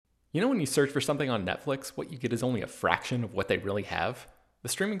You know when you search for something on Netflix, what you get is only a fraction of what they really have? The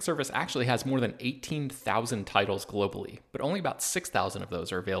streaming service actually has more than 18,000 titles globally, but only about 6,000 of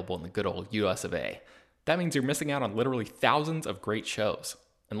those are available in the good old US of A. That means you're missing out on literally thousands of great shows.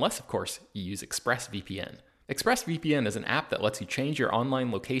 Unless, of course, you use ExpressVPN. ExpressVPN is an app that lets you change your online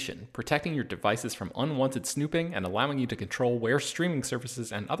location, protecting your devices from unwanted snooping and allowing you to control where streaming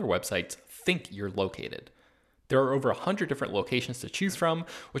services and other websites think you're located. There are over 100 different locations to choose from,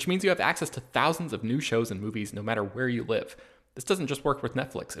 which means you have access to thousands of new shows and movies no matter where you live. This doesn't just work with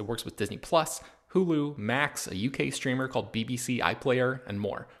Netflix, it works with Disney Plus, Hulu, Max, a UK streamer called BBC iPlayer, and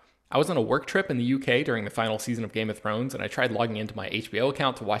more. I was on a work trip in the UK during the final season of Game of Thrones, and I tried logging into my HBO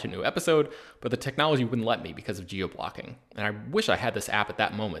account to watch a new episode, but the technology wouldn't let me because of geo-blocking. And I wish I had this app at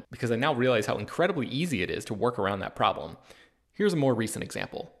that moment, because I now realize how incredibly easy it is to work around that problem. Here's a more recent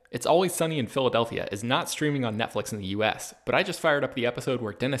example. It's Always Sunny in Philadelphia is not streaming on Netflix in the US, but I just fired up the episode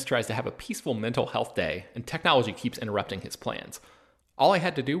where Dennis tries to have a peaceful mental health day, and technology keeps interrupting his plans. All I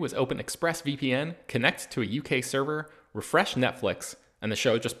had to do was open ExpressVPN, connect to a UK server, refresh Netflix, and the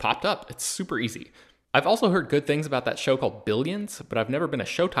show just popped up. It's super easy. I've also heard good things about that show called Billions, but I've never been a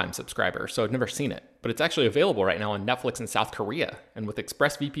Showtime subscriber, so I've never seen it. But it's actually available right now on Netflix in South Korea, and with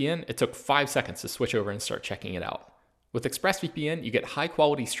ExpressVPN, it took 5 seconds to switch over and start checking it out. With ExpressVPN, you get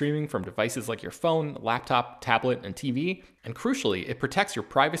high-quality streaming from devices like your phone, laptop, tablet, and TV, and crucially, it protects your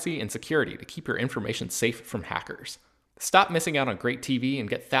privacy and security to keep your information safe from hackers. Stop missing out on great TV and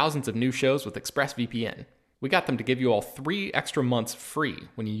get thousands of new shows with ExpressVPN. We got them to give you all 3 extra months free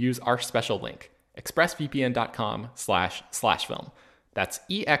when you use our special link, expressvpn.com/slashfilm. That's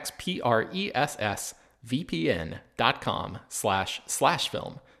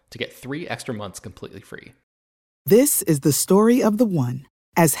expressvpn.com/slashfilm to get 3 extra months completely free. This is the story of the one.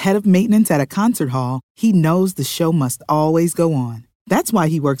 As head of maintenance at a concert hall, he knows the show must always go on. That's why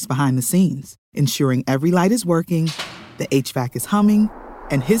he works behind the scenes, ensuring every light is working, the HVAC is humming,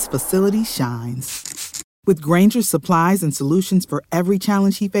 and his facility shines. With Grainger's supplies and solutions for every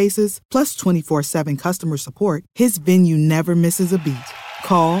challenge he faces, plus 24/7 customer support, his venue never misses a beat.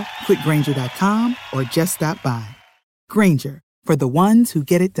 Call quickgrainger.com or just stop by. Grainger, for the ones who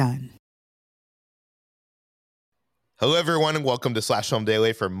get it done. Hello, everyone, and welcome to Slash Film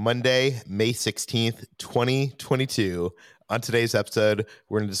Daily for Monday, May 16th, 2022. On today's episode,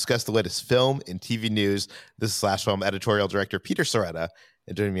 we're going to discuss the latest film and TV news. This is Slash Film editorial director Peter Soretta,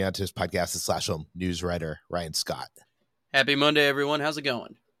 and joining me on today's podcast is Slash Film news writer Ryan Scott. Happy Monday, everyone. How's it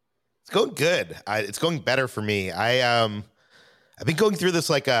going? It's going good. It's going better for me. I've been going through this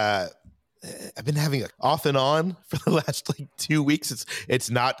I've been having it off and on for the last 2 weeks.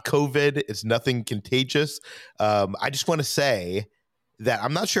 It's not COVID. It's nothing contagious. I just want to say that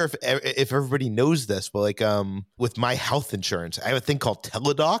I'm not sure if everybody knows this, but with my health insurance, I have a thing called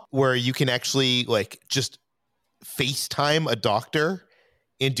Teladoc where you can actually just FaceTime a doctor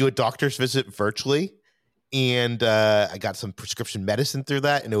and do a doctor's visit virtually. And I got some prescription medicine through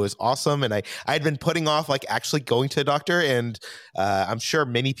that, and it was awesome. And I had been putting off actually going to a doctor, and I'm sure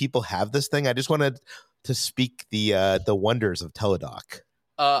many people have this thing. I just wanted to speak the wonders of Teladoc.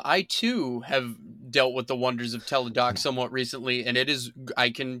 I too have dealt with the wonders of Teladoc somewhat recently, and I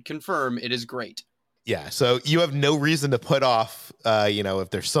can confirm it is great. Yeah, so you have no reason to put off, if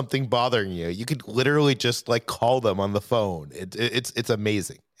there's something bothering you, you could literally just call them on the phone. It's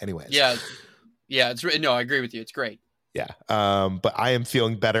amazing. Anyways. Yeah, no, I agree with you. It's great. Yeah, but I am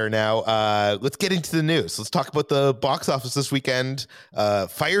feeling better now. Let's get into the news. Let's talk about the box office this weekend.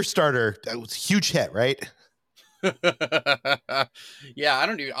 Firestarter, that was a huge hit, right? Yeah, I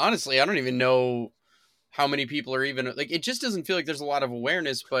don't even know how many people are even it just doesn't feel like there's a lot of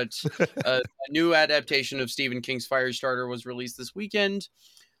awareness, but a new adaptation of Stephen King's Firestarter was released this weekend.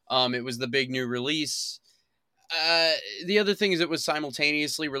 It was the big new release. The other thing is it was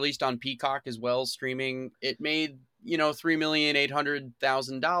simultaneously released on Peacock as well, streaming. It made,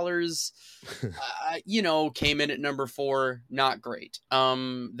 $3,800,000, came in at number 4. Not great.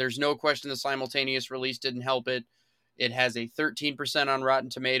 There's no question the simultaneous release didn't help it. It has a 13% on Rotten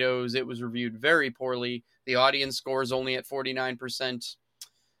Tomatoes. It was reviewed very poorly. The audience score is only at 49%.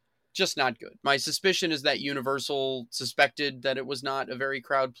 Just not good. My suspicion is that Universal suspected that it was not a very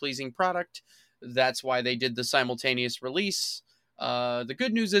crowd-pleasing product. That's why they did the simultaneous release. The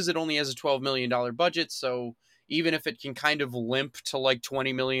good news is it only has a $12 million budget, so even if it can kind of limp to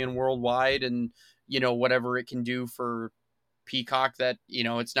 $20 million worldwide and, whatever it can do for Peacock, that,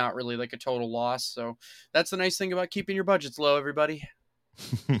 it's not really a total loss. So that's the nice thing about keeping your budgets low, everybody.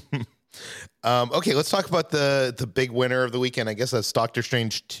 Okay, let's talk about the big winner of the weekend. I guess that's Doctor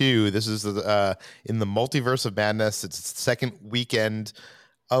Strange 2. This is in the Multiverse of Madness. It's its second weekend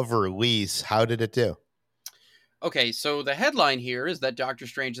of release, how did it do? Okay, so the headline here is that Doctor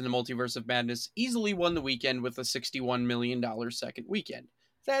Strange in the Multiverse of Madness easily won the weekend with a $61 million second weekend.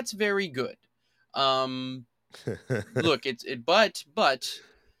 That's very good. Look, but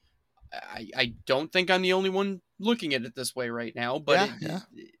I don't think I'm the only one looking at it this way right now. But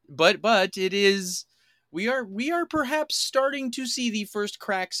but it is. We are perhaps starting to see the first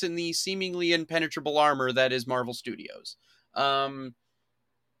cracks in the seemingly impenetrable armor that is Marvel Studios.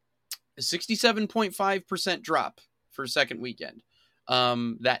 67.5% drop for second weekend.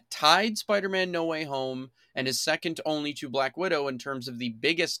 That tied Spider-Man No Way Home and is second only to Black Widow in terms of the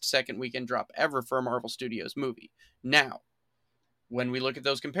biggest second weekend drop ever for a Marvel Studios movie. Now, when we look at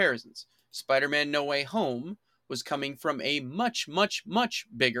those comparisons, Spider-Man No Way Home was coming from a much, much, much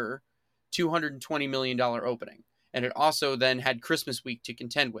bigger $220 million opening. And it also then had Christmas week to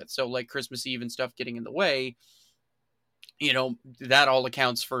contend with. So like Christmas Eve and stuff getting in the way, that all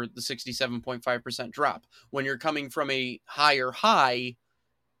accounts for the 67.5% drop. When you're coming from a higher high,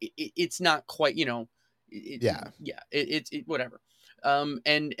 it's not quite, whatever.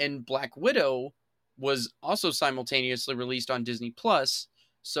 And Black Widow was also simultaneously released on Disney Plus.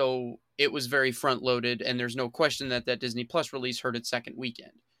 So it was very front loaded. And there's no question that Disney Plus release hurt its second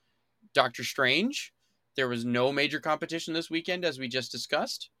weekend. Doctor Strange, there was no major competition this weekend, as we just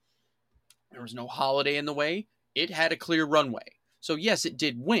discussed. There was no holiday in the way. It had a clear runway. So yes, it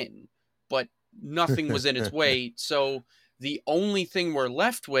did win, but nothing was in its way. So the only thing we're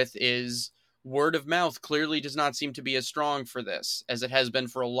left with is word of mouth clearly does not seem to be as strong for this as it has been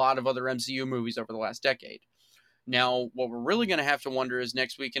for a lot of other MCU movies over the last decade. Now, what we're really going to have to wonder is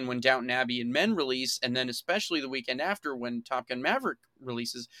next weekend when Downton Abbey and Men release, and then especially the weekend after when Top Gun Maverick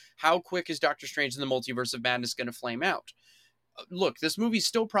releases, how quick is Doctor Strange in the Multiverse of Madness going to flame out? Look, this movie's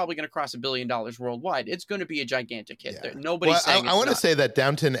still probably going to cross $1 billion worldwide. It's going to be a gigantic hit. Yeah. Nobody's saying I want to say that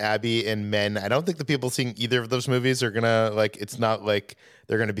Downton Abbey and Men, I don't think the people seeing either of those movies are going to, it's not like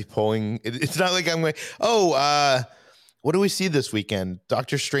they're going to be pulling. It's not like I'm like, what do we see this weekend?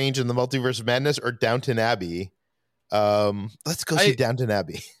 Doctor Strange in the Multiverse of Madness or Downton Abbey? Let's go see Downton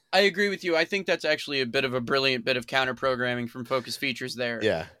Abbey. I agree with you. I think that's actually a bit of a brilliant bit of counter programming from Focus Features there.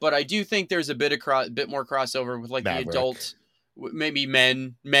 Yeah. But I do think there's a bit more crossover with Maverick. The adult, maybe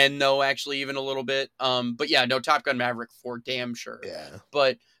men though, actually even a little bit. But yeah, no, Top Gun Maverick for damn sure. Yeah.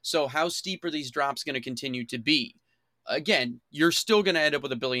 But so how steep are these drops going to continue to be? Again, you're still going to end up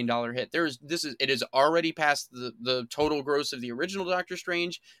with $1 billion hit. It is already past the total gross of the original Doctor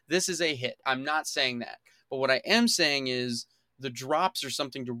Strange. This is a hit. I'm not saying that. But what I am saying is the drops are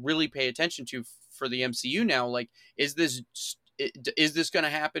something to really pay attention to for the MCU now. Like, is this going to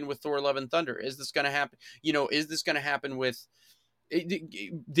happen with Thor: Love and Thunder? Is this going to happen? Is this going to happen with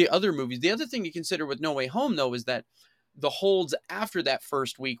the other movies? The other thing to consider with No Way Home, though, is that the holds after that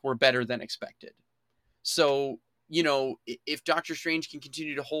first week were better than expected. So, if Doctor Strange can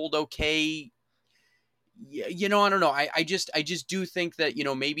continue to hold okay, I don't know. I just do think that,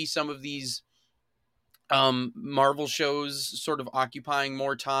 maybe some of these Marvel shows sort of occupying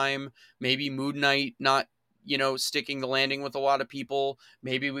more time, maybe Moon Knight not, sticking the landing with a lot of people.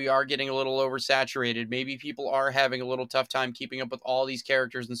 Maybe we are getting a little oversaturated. Maybe people are having a little tough time keeping up with all these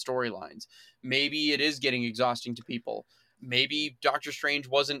characters and storylines. Maybe it is getting exhausting to people. Maybe Doctor Strange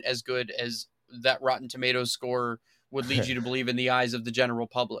wasn't as good as that Rotten Tomatoes score would lead you to believe in the eyes of the general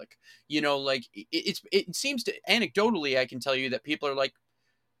public. It seems to, anecdotally, I can tell you that people are like,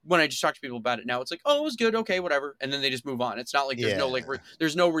 when I just talk to people about it now, it's like, oh, it was good. Okay, whatever. And then they just move on. It's not like there's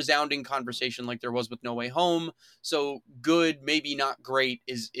there's no resounding conversation like there was with No Way Home. So good, maybe not great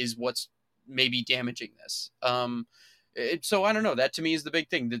is what's maybe damaging this. So I don't know. That to me is the big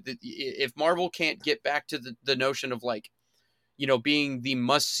thing. If Marvel can't get back to the notion of being the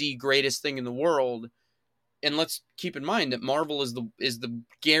must-see greatest thing in the world, and let's keep in mind that Marvel is the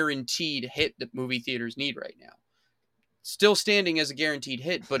guaranteed hit that movie theaters need right now. Still standing as a guaranteed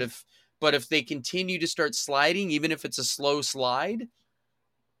hit, but if they continue to start sliding, even if it's a slow slide,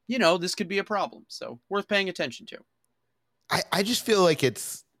 this could be a problem. So worth paying attention to. I just feel like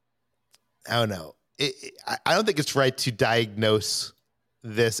it's, I don't know. I don't think it's right to diagnose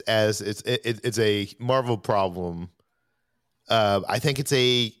this as it's a Marvel problem. I think it's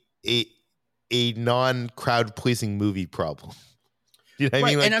a non-crowd pleasing movie problem. You know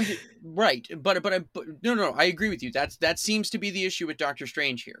what I mean? Right. But no, I agree with you. That seems to be the issue with Doctor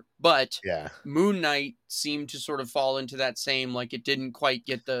Strange here. But yeah, Moon Knight seemed to sort of fall into that same, it didn't quite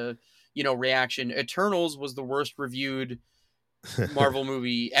get the, reaction. Eternals was the worst reviewed Marvel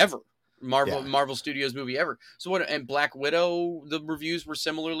movie ever. Marvel Studios movie ever. So and Black Widow, the reviews were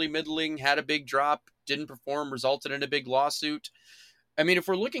similarly middling, had a big drop, didn't perform, resulted in a big lawsuit. I mean, if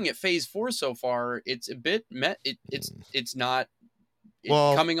we're looking at Phase 4 so far, it's a bit it's not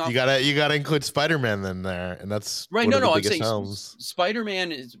coming off. You gotta include Spider-Man in there, and that's right. one No, of the no, I'm biggest saying films.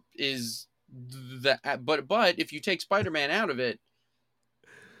 Spider-Man is the but if you take Spider-Man out of it,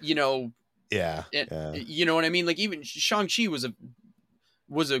 you know, Yeah. you know what I mean? Like even Shang-Chi was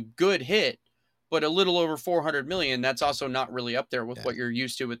a good hit, but a little over 400 million. That's also not really up there with what you're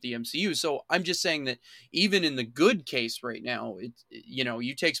used to with the MCU. So I'm just saying that even in the good case right now, it's, you know,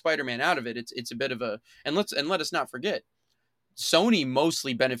 you take Spider-Man out of it, it's a bit of a, and let us not forget, Sony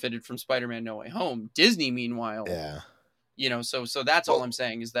mostly benefited from Spider-Man No Way Home. Disney, meanwhile, you know, so that's all I'm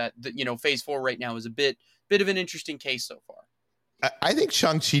saying is that you know, Phase 4 right now is a bit of an interesting case so far. I think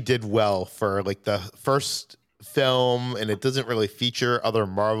Shang-Chi did well for like the first film, and it doesn't really feature other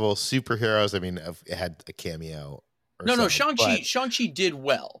Marvel superheroes. I mean, it had a cameo. No, Shang-Chi did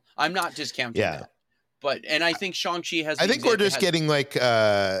well. I'm not discounting that. But, and I think Shang-Chi has... I think we're just getting like,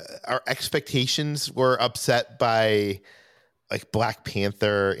 our expectations were upset by like Black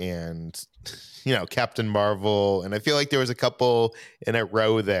Panther and, you know, Captain Marvel. And I feel like there was a couple in a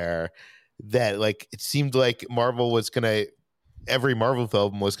row there that like, it seemed like Marvel was going to, every Marvel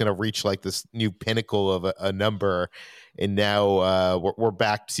film was going to reach like this new pinnacle of a number. And now we're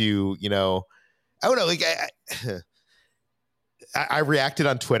back to, you know, I don't know, like I reacted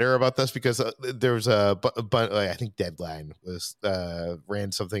on Twitter about this because there was I think Deadline was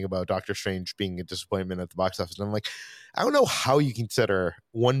ran something about Doctor Strange being a disappointment at the box office. And I'm like, I don't know how you consider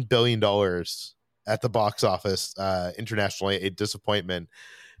 $1 billion at the box office internationally a disappointment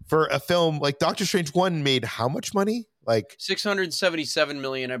for a film like Doctor Strange 1 made how much money? Like 677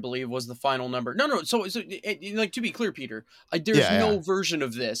 million, I believe, was the final number. No. So like, to be clear, Peter, there's no version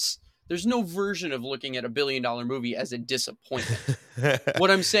of this. There's no version of looking at $1 billion movie as a disappointment. What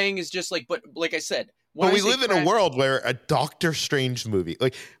I'm saying is just like, but like I said, but we live in a world where a Doctor Strange movie,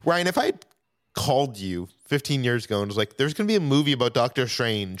 like Ryan, if I called you 15 years ago and was like, there's going to be a movie about Doctor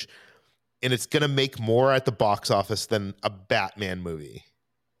Strange and it's going to make more at the box office than a Batman movie.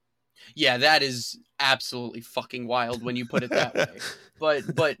 Yeah, that is absolutely fucking wild when you put it that way. But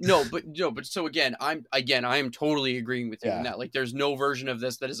so again, I am totally agreeing with you in that, like, there's no version of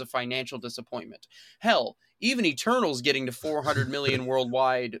this that is a financial disappointment. Hell, even Eternals getting to 400 million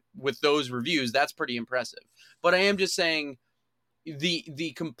worldwide with those reviews, that's pretty impressive. But I am just saying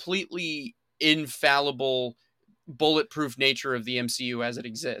the completely infallible, bulletproof nature of the MCU as it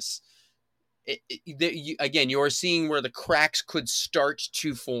exists. Again, you are seeing where the cracks could start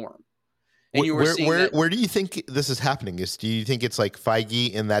to form. And you were where do you think this is happening? Do you think it's like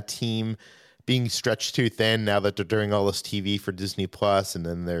Feige and that team being stretched too thin now that they're doing all this TV for Disney Plus, and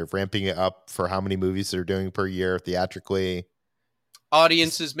then they're ramping it up for how many movies they're doing per year theatrically?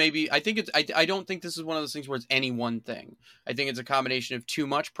 Audiences, maybe. I think it's. I don't think this is one of those things where it's any one thing. I think it's a combination of too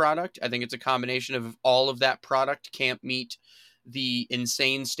much product. I think it's a combination of all of that product can't meet the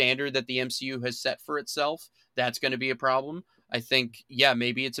insane standard that the MCU has set for itself. That's going to be a problem. I think,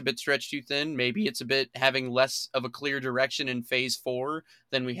 maybe it's a bit stretched too thin. Maybe it's a bit having less of a clear direction in Phase 4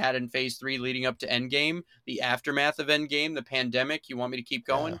 than we had in Phase 3 leading up to Endgame. The aftermath of Endgame, the pandemic. You want me to keep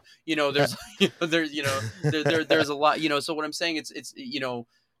going? You know, there's there's a lot. You know, so what I'm saying, it's you know,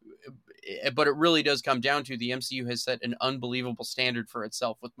 but it really does come down to the MCU has set an unbelievable standard for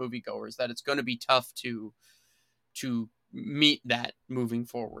itself with moviegoers that it's going to be tough to meet that moving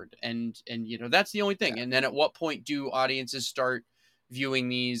forward, and you know, that's the only thing. And then at what point do audiences start viewing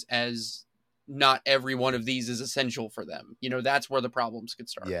these as not every one of these is essential for them? You know, that's where the problems could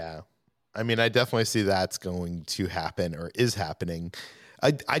start. I mean, I definitely see that's going to happen or is happening.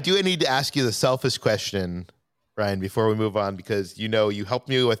 I do need to ask you the selfish question, Ryan, before we move on, because you know you helped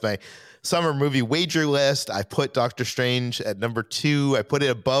me with my summer movie wager list. I put Doctor Strange at number 2. I put it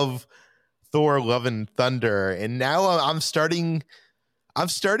above Thor: Love and Thunder, and now I'm starting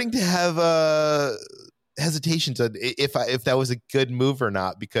to have hesitations on if that was a good move or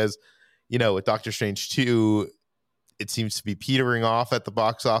not, because you know, with Doctor Strange 2, it seems to be petering off at the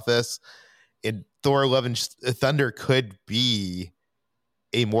box office, and Thor: Love and Thunder could be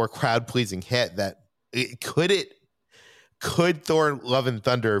a more crowd pleasing hit. Could Thor: Love and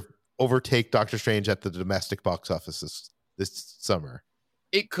Thunder overtake Doctor Strange at the domestic box office this summer?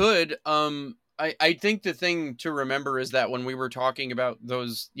 It could. I think the thing to remember is that when we were talking about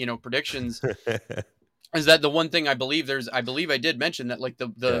those, you know, predictions, is that the one thing I believe I did mention that, like,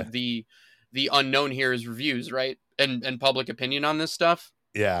 the unknown here is reviews, right? And public opinion on this stuff.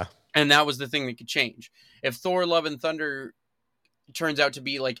 Yeah. And that was the thing that could change. If Thor: Love and Thunder turns out to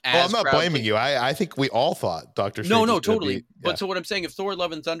be like as I'm not blaming you. I think we all thought Doctor Strange. No, totally. But so what I'm saying, if Thor: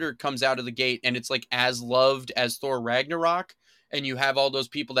 Love and Thunder comes out of the gate and it's like as loved as Thor: Ragnarok, and you have all those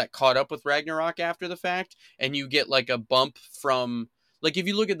people that caught up with Ragnarok after the fact, and you get like a bump from, like, if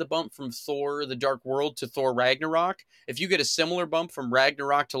you look at the bump from Thor the Dark World to Thor Ragnarok, if you get a similar bump from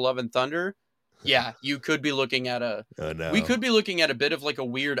Ragnarok to Love and Thunder, yeah, you could be looking at Oh no. we could be looking at a bit of like a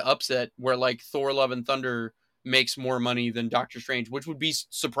weird upset where like Thor Love and Thunder makes more money than Doctor Strange, which would be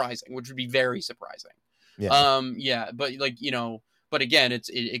surprising, which would be very surprising. Yeah. But like, but again,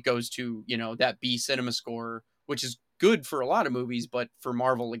 it goes to, that B cinema score, which is good for a lot of movies, but for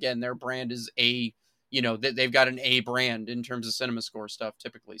Marvel, again, their brand is they've got an A brand in terms of cinema score stuff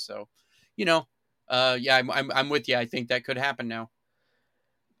typically. So, yeah, I'm with you. I think that could happen now.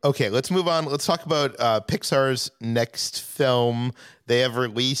 Okay, let's move on. Let's talk about Pixar's next film. They have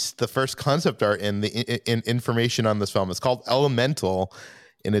released the first concept art and in information on this film. It's called Elemental,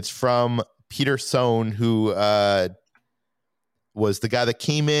 and it's from Peter Sohn, who was the guy that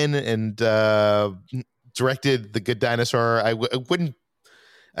came in and directed The Good Dinosaur.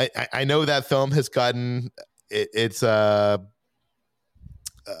 I know that film has gotten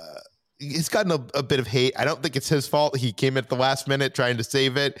it's gotten a bit of hate. I don't think it's his fault. He came at the last minute trying to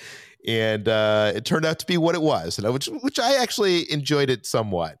save it, and it turned out to be what it was, which I actually enjoyed it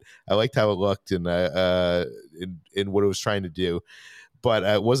somewhat. I liked how it looked and in what it was trying to do, but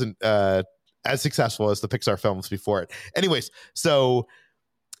it wasn't as successful as the Pixar films before it. Anyways, so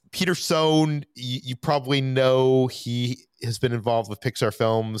Peter Sohn, you probably know he has been involved with Pixar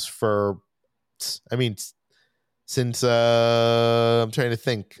films for, since I'm trying to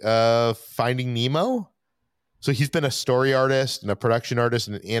think, Finding Nemo. So he's been a story artist and a production artist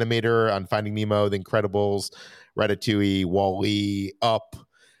and an animator on Finding Nemo, The Incredibles, Ratatouille, WALL-E, Up,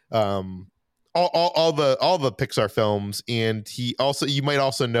 all the Pixar films. And you might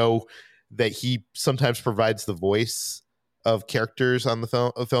also know that he sometimes provides the voice of characters on the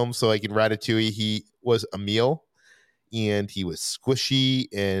film. So like in Ratatouille, he was Emile, and he was Squishy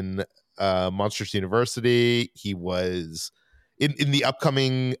in Monsters University. He was in the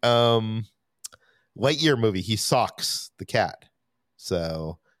upcoming Lightyear movie. He's Socks the cat.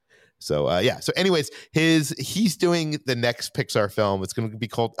 So anyways, he's doing the next Pixar film. It's going to be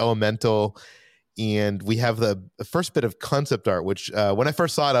called Elemental, and we have the first bit of concept art, which when I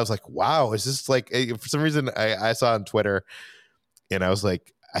first saw it, I was like, wow, is this like, for some reason I saw it on Twitter, and I was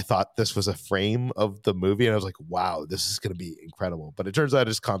like, I thought this was a frame of the movie, and I was like, wow, this is going to be incredible. But it turns out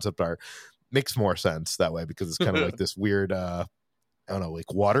it's concept art. Makes more sense that way, because it's kind of like this weird, I don't know,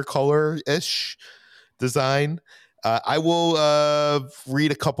 like watercolor-ish design. I will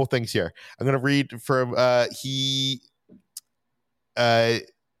read a couple things here. I'm going to read from, he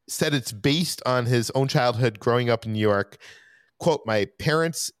said it's based on his own childhood growing up in New York. Quote, my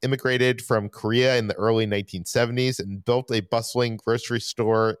parents immigrated from Korea in the early 1970s and built a bustling grocery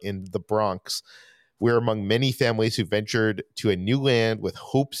store in the Bronx. We're among many families who ventured to a new land with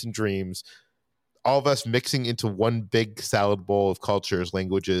hopes and dreams, all of us mixing into one big salad bowl of cultures,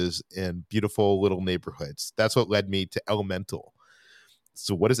 languages, and beautiful little neighborhoods. That's what led me to Elemental.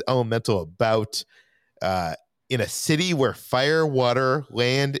 So what is Elemental about? In a city where fire, water,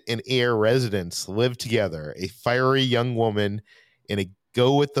 land, and air residents live together, a fiery young woman and a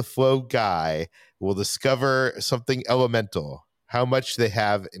go-with-the-flow guy will discover something elemental, how much they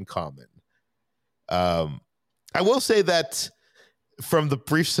have in common. I will say that from the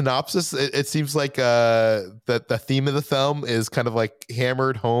brief synopsis, it seems like that the theme of the film is kind of like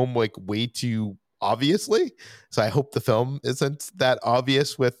hammered home like way too obviously. So I hope the film isn't that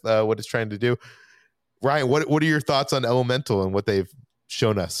obvious with what it's trying to do. Ryan, what are your thoughts on Elemental and what they've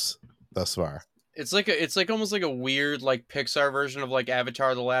shown us thus far? It's like almost like a weird like Pixar version of like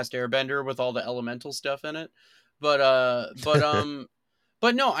Avatar: The Last Airbender with all the elemental stuff in it. But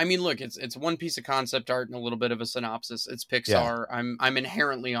no, I mean, look, it's one piece of concept art and a little bit of a synopsis. It's Pixar. Yeah. I'm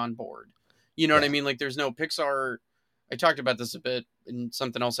inherently on board. You know what I mean? Like there's no Pixar. I talked about this a bit in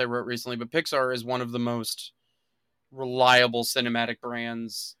something else I wrote recently, but Pixar is one of the most reliable cinematic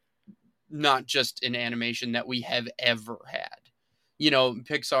brands, not just in animation, that we have ever had.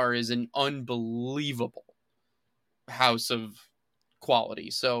 Pixar is an unbelievable house of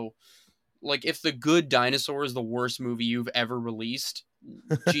quality. So like if The Good Dinosaur is the worst movie you've ever released,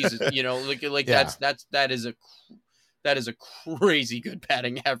 Jesus, yeah. that is a crazy good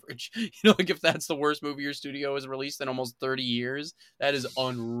batting average. Like if that's the worst movie your studio has released in almost 30 years, that is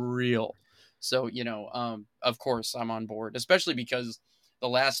unreal. So, of course I'm on board, especially because the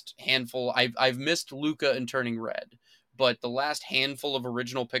last handful, I've missed Luca and Turning Red, but the last handful of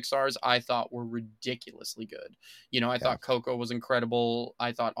original Pixars I thought were ridiculously good. I thought Coco was incredible.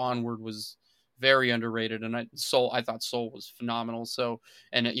 I thought Onward was very underrated, and I thought Soul was phenomenal. So,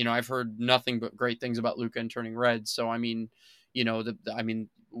 and I've heard nothing but great things about Luca and Turning Red. So, I mean, I mean,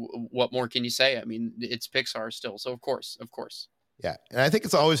 what more can you say? I mean, it's Pixar still, so of course. Yeah, and I think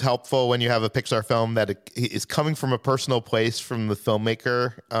it's always helpful when you have a Pixar film that it is coming from a personal place from the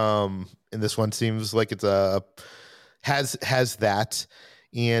filmmaker. And this one seems like it's has that,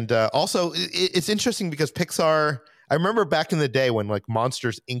 and also it's interesting because Pixar. I remember back in the day when like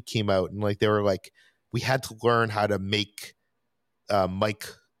Monsters Inc. came out, and like they were like, we had to learn how to make Mike.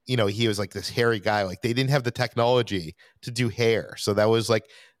 He was like this hairy guy. Like they didn't have the technology to do hair, so that was like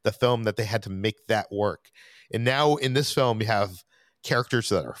the film that they had to make that work. And now in this film, you have characters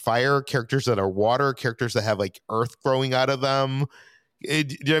that are fire, characters that are water, characters that have like earth growing out of them. Do you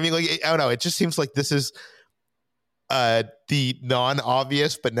know what I mean? Like, I don't know. It just seems like this is the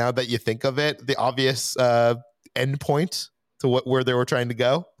non-obvious, but now that you think of it, the obvious endpoint to where they were trying to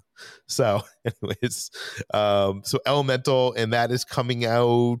go. So anyways, so Elemental, and that is coming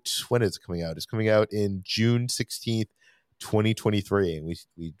out. When is it coming out? It's coming out in June 16th, 2023. And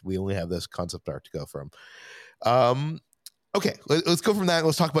we only have this concept art to go from. Okay, let's go from that.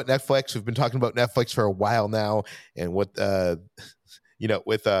 Let's talk about Netflix. We've been talking about Netflix for a while now, and what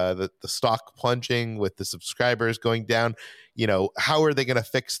with the stock plunging, with the subscribers going down, how are they going to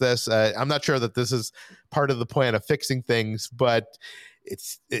fix this? I'm not sure that this is part of the plan of fixing things, but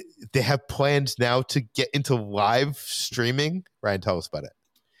they have plans now to get into live streaming. Ryan, tell us about it.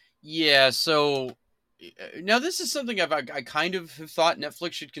 Yeah, so now this is something I kind of have thought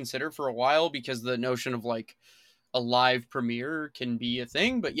Netflix should consider for a while, because the notion of like a live premiere can be a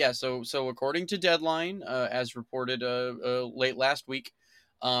thing. But yeah, so according to Deadline, as reported late last week,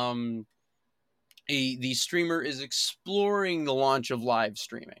 the streamer is exploring the launch of live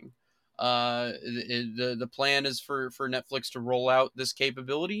streaming. The plan is for Netflix to roll out this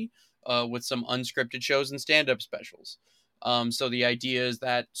capability with some unscripted shows and stand-up specials. So the idea is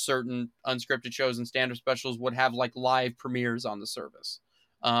that certain unscripted shows and stand-up specials would have like live premieres on the service.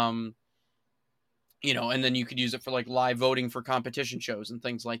 And then you could use it for like live voting for competition shows and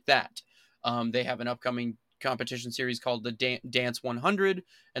things like that. They have an upcoming competition series called the Dance 100,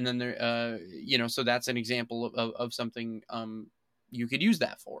 and then there, so that's an example of something you could use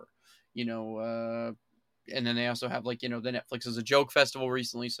that for, and then they also have like the Netflix is a Joke Festival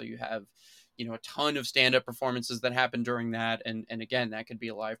recently, so you have a ton of stand-up performances that happen during that, and again, that could be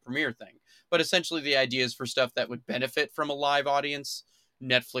a live premiere thing. But essentially, the idea is for stuff that would benefit from a live audience,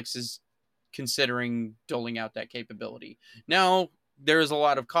 Netflix is considering doling out that capability. Now, there is a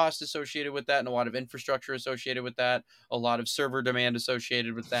lot of cost associated with that, and a lot of infrastructure associated with that, a lot of server demand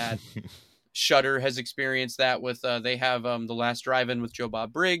associated with that. Shudder has experienced that with they have The Last Drive-In with Joe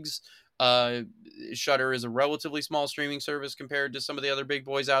Bob Briggs. Shudder is a relatively small streaming service compared to some of the other big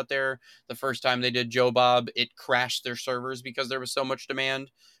boys out there. The first time they did Joe Bob, it crashed their servers because there was so much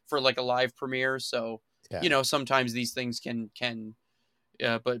demand for like a live premiere. So sometimes these things can but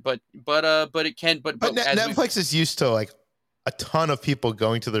it can. But Netflix is used to like a ton of people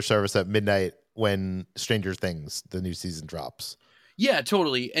going to their service at midnight when Stranger Things, the new season, drops. Yeah,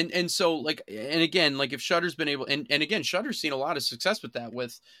 totally. And so like, and again, like if Shudder's been able, and again, Shudder's seen a lot of success with that,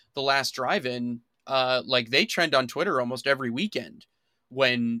 with The Last Drive-In. Like they trend on Twitter almost every weekend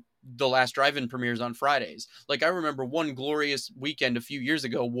when The Last Drive-In premieres on Fridays. Like I remember one glorious weekend a few years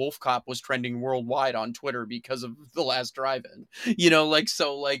ago, Wolf Cop was trending worldwide on Twitter because of The Last Drive-In.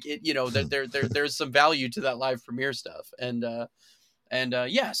 That there's some value to that live premiere stuff. So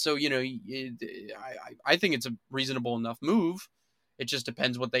I think it's a reasonable enough move. It just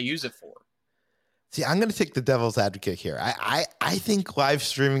depends what they use it for. See, I'm going to take the devil's advocate here. I think live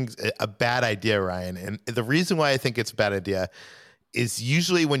streaming's a bad idea, Ryan. And the reason why I think it's a bad idea is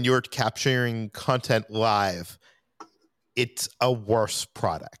usually when you're capturing content live, it's a worse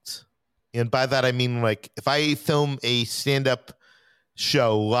product. And by that, I mean, like, if I film a stand-up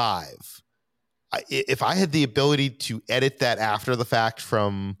show live, if I had the ability to edit that after the fact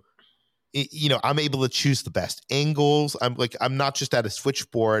from... I'm able to choose the best angles. I'm not just at a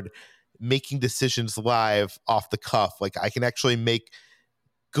switchboard making decisions live off the cuff. Like I can actually make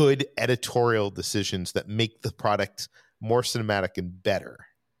good editorial decisions that make the product more cinematic and better.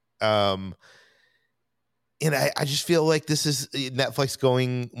 And I just feel like this is Netflix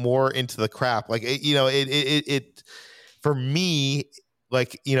going more into the crap. Like, it for me,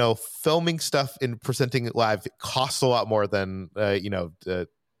 like, filming stuff and presenting it live, it costs a lot more than,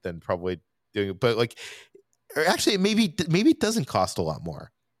 than probably doing it. But like, or actually maybe it doesn't cost a lot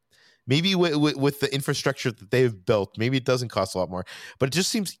more. Maybe with the infrastructure that they've built, maybe it doesn't cost a lot more, but it just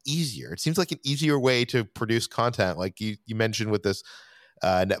seems easier. It seems like an easier way to produce content. Like you mentioned with this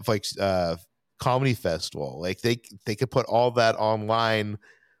Netflix comedy festival, like they could put all that online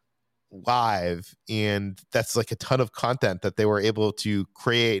live, and that's like a ton of content that they were able to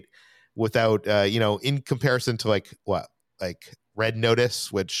create without, in comparison to like Red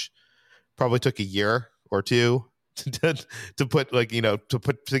Notice, which probably took a year or two to put to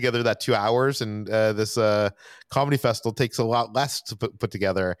put together that 2 hours, and this comedy festival takes a lot less to put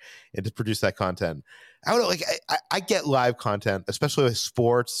together and to produce that content. I don't know, like I get live content, especially with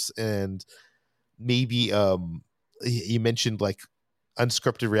sports, and maybe you mentioned like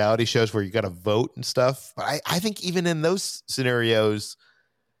unscripted reality shows where you got to vote and stuff, but I think even in those scenarios,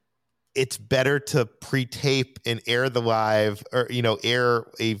 it's better to pre-tape and air the live, or air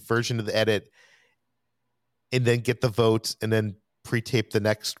a version of the edit and then get the votes and then pre-tape the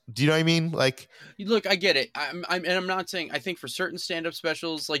next. Do you know what I mean? Like, look, I get it. I'm not saying, I think for certain stand-up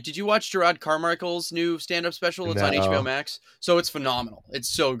specials, like, did you watch Gerard Carmichael's new stand-up special? It's on HBO Max. So it's phenomenal. It's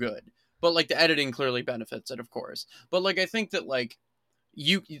so good. But like the editing clearly benefits it, of course. But like, I think that like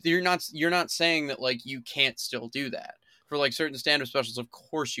you're not saying that like you can't still do that. For like certain stand-up specials, of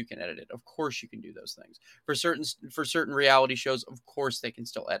course you can edit it. Of course you can do those things. For certain reality shows, of course they can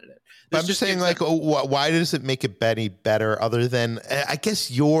still edit it. I'm just saying, like, why does it make it any better? Other than, I guess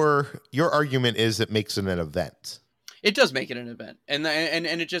your argument is it makes it an event. It does make it an event, and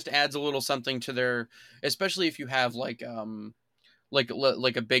it just adds a little something to their, especially if you have like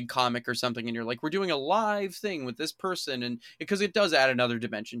a big comic or something, and you're like, we're doing a live thing with this person, and because it does add another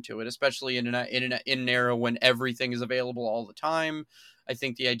dimension to it, especially in an era when everything is available all the time. I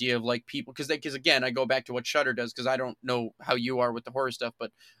think the idea of like people, because again, I go back to what Shudder does, because I don't know how you are with the horror stuff,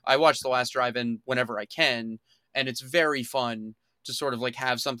 but I watch The Last Drive-In whenever I can, and it's very fun to sort of like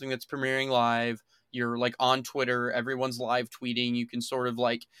have something that's premiering live. You're like on Twitter, everyone's live tweeting. You can sort of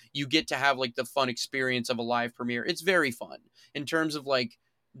like, you get to have like the fun experience of a live premiere. It's very fun in terms of like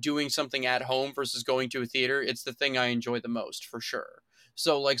doing something at home versus going to a theater. It's the thing I enjoy the most, for sure.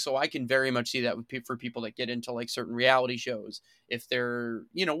 So I can very much see that for people that get into like certain reality shows, if they're,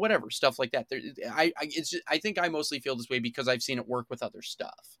 whatever stuff like that. I think I mostly feel this way because I've seen it work with other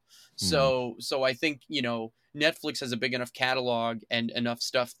stuff. So I think, Netflix has a big enough catalog and enough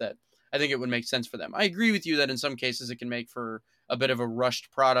stuff that I think it would make sense for them. I agree with you that in some cases it can make for a bit of a rushed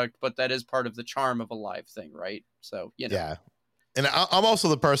product, but that is part of the charm of a live thing, right? So, Yeah. And I'm also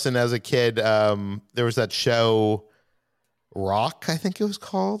the person as a kid, there was that show Rock, I think it was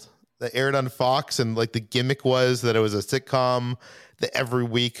called, that aired on Fox, and like the gimmick was that it was a sitcom that every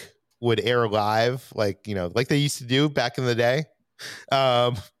week would air live, like they used to do back in the day.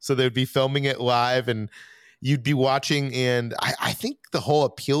 So they'd be filming it live, and you'd be watching, and I think the whole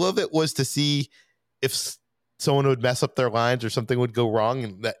appeal of it was to see if someone would mess up their lines or something would go wrong,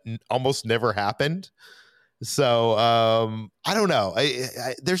 and that almost never happened. So I don't know.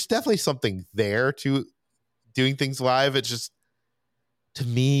 There's definitely something there to doing things live. It's just, to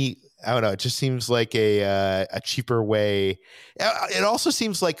me, I don't know. It just seems like a cheaper way. It also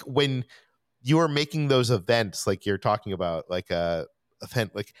seems like when you are making those events, like you're talking about, like a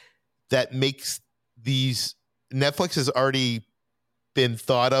event like that makes these, Netflix has already been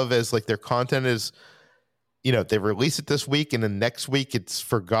thought of as like their content is, they release it this week and then next week it's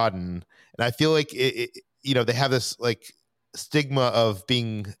forgotten. And I feel like they have this like stigma of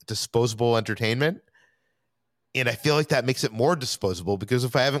being disposable entertainment. And I feel like that makes it more disposable, because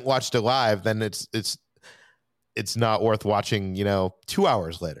if I haven't watched it live, then it's not worth watching, 2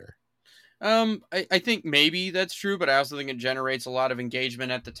 hours later. I think maybe that's true, but I also think it generates a lot of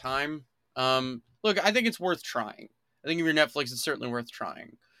engagement at the time. Look, I think it's worth trying. I think if you're Netflix, it's certainly worth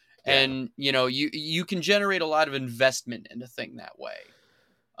trying. Yeah. And, you can generate a lot of investment in a thing that way.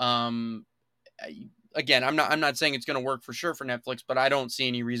 Again, I'm not saying it's going to work for sure for Netflix, but I don't see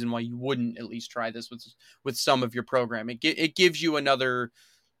any reason why you wouldn't at least try this with some of your program. It gives you another.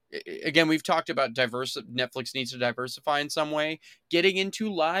 Again, we've talked about Netflix needs to diversify in some way. Getting into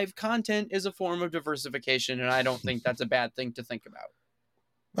live content is a form of diversification, and I don't think that's a bad thing to think about.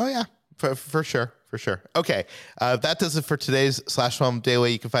 Oh yeah, for sure. Okay, that does it for today's Slash Film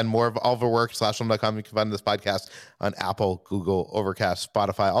Daily. You can find more of all of our work, slashfilm.com. You can find this podcast on Apple, Google, Overcast,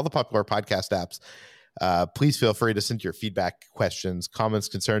 Spotify, all the popular podcast apps. Please feel free to send your feedback, questions, comments,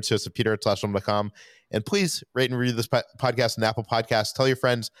 concerns to us at peter@slashfilm.com. And please rate and review this podcast on Apple Podcasts. Tell your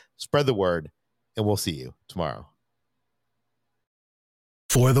friends, spread the word, and we'll see you tomorrow.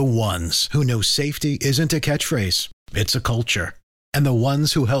 For the ones who know safety isn't a catchphrase, it's a culture. And the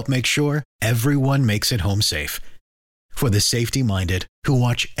ones who help make sure everyone makes it home safe. For the safety-minded who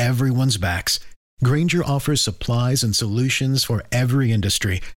watch everyone's backs, Grainger offers supplies and solutions for every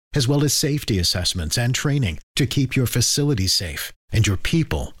industry, as well as safety assessments and training to keep your facilities safe and your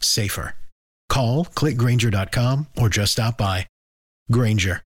people safer. Call, click Grainger.com, or just stop by.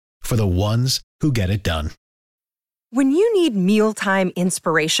 Grainger, for the ones who get it done. When you need mealtime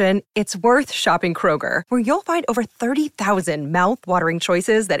inspiration, it's worth shopping Kroger, where you'll find over 30,000 mouth-watering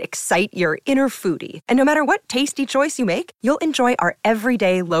choices that excite your inner foodie. And no matter what tasty choice you make, you'll enjoy our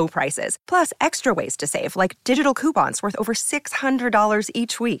everyday low prices, plus extra ways to save, like digital coupons worth over $600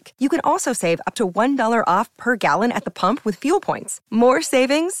 each week. You can also save up to $1 off per gallon at the pump with fuel points. More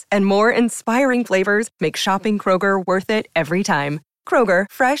savings and more inspiring flavors make shopping Kroger worth it every time. Kroger,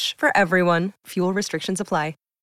 fresh for everyone. Fuel restrictions apply.